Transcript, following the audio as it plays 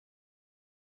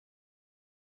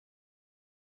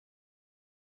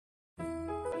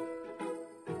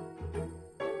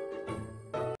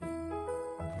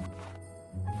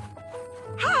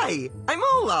Hi, I'm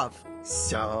Olaf.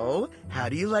 So, how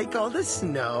do you like all the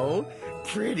snow?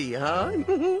 Pretty, huh?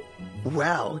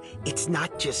 Well, it's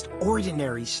not just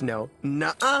ordinary snow.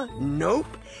 Nuh-uh, nope.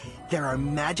 There are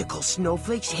magical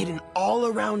snowflakes hidden all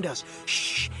around us.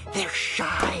 Shh, they're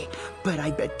shy. But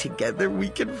I bet together we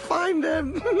can find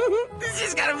them. This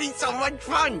is gonna be so much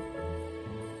fun.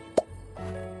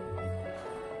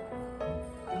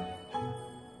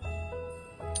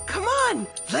 Come on,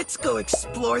 let's go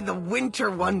explore the winter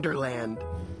wonderland.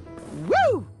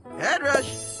 Woo! Head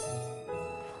rush.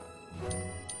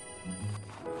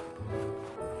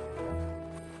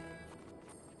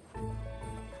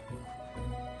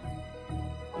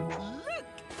 Look,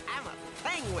 I'm a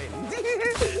penguin.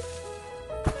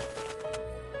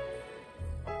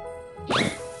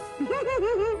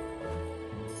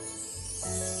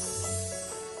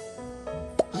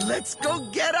 Let's go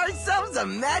get ourselves a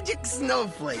magic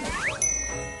snowflake.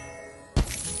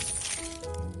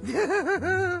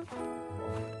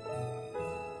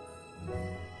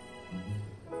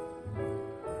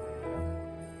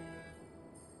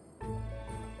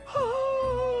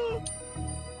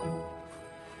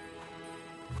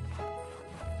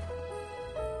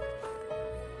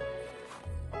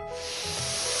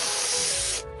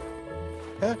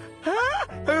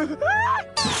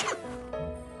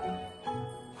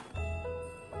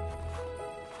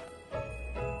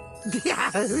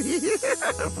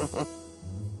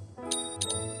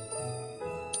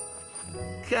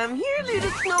 Come here,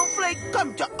 little snowflake.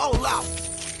 Come to Olaf.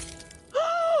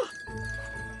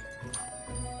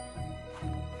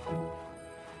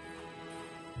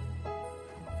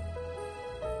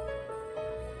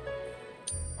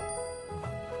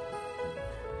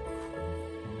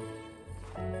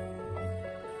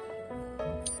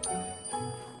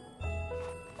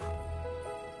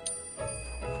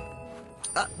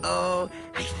 Uh-oh,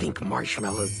 I think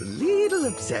Marshmallow's a little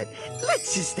upset.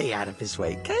 Let's just stay out of his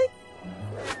way, okay?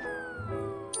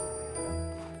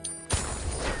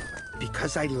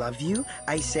 Because I love you,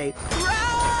 I say,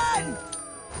 run!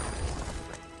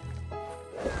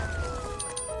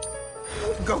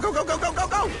 Go, go, go, go, go, go,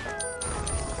 go!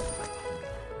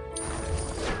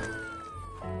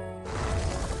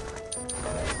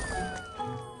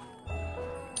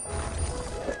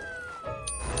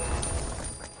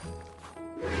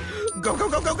 Go, go,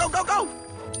 go, go, go, go, go!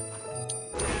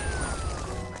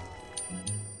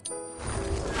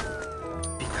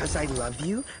 Because I love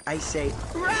you, I say,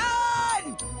 run!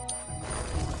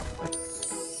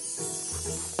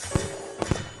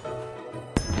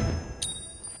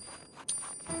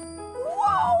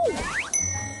 Whoa!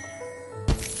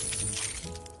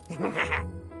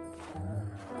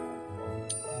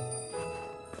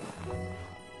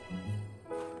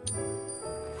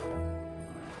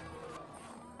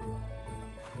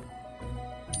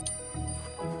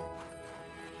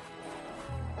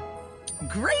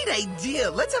 Great idea!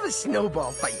 Let's have a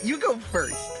snowball fight. You go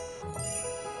first.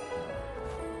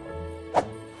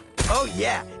 Oh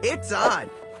yeah, it's on.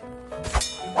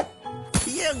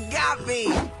 You got me!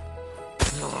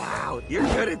 Wow, you're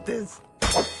good at this.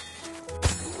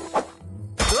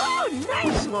 Oh,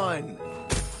 nice one!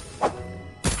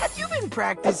 Have you been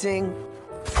practicing?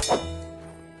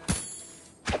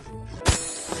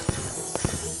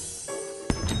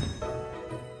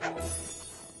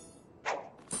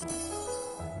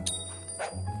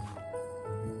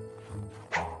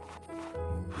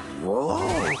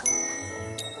 Whoa!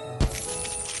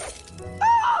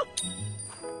 Ah!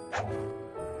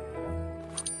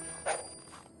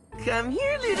 Come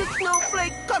here, little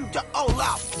snowflake. Come to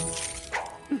Olaf.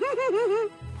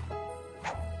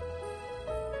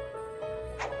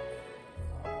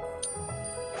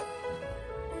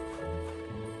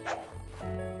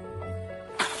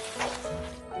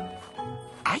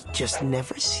 I just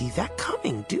never see that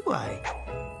coming, do I?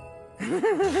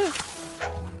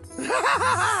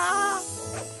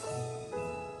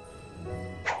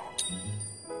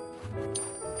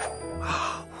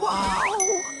 Wow!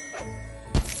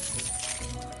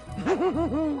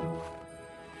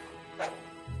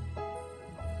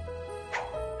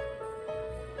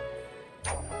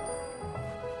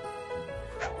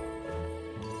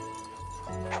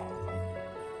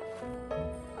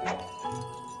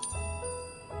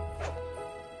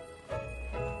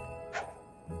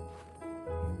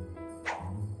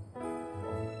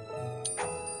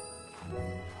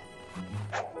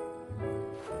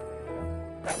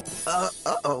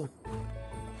 Uh-oh.